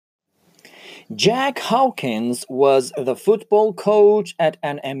Jack Hawkins was the football coach at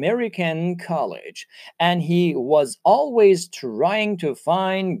an American college, and he was always trying to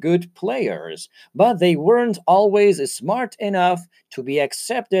find good players, but they weren't always smart enough to be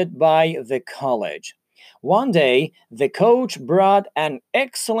accepted by the college. One day, the coach brought an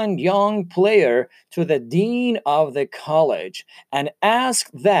excellent young player to the dean of the college and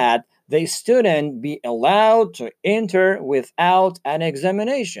asked that the student be allowed to enter without an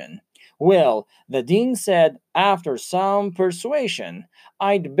examination. Well, the dean said, after some persuasion,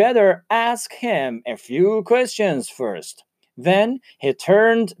 I'd better ask him a few questions first. Then he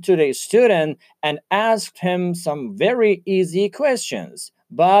turned to the student and asked him some very easy questions,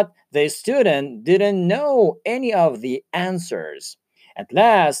 but the student didn't know any of the answers. At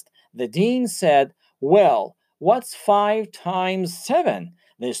last, the dean said, well, what's 5 times 7?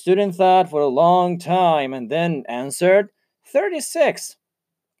 The student thought for a long time and then answered, 36.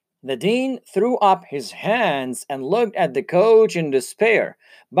 The dean threw up his hands and looked at the coach in despair,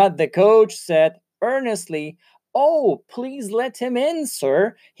 but the coach said earnestly, oh, please let him in,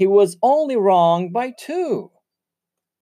 sir. He was only wrong by 2.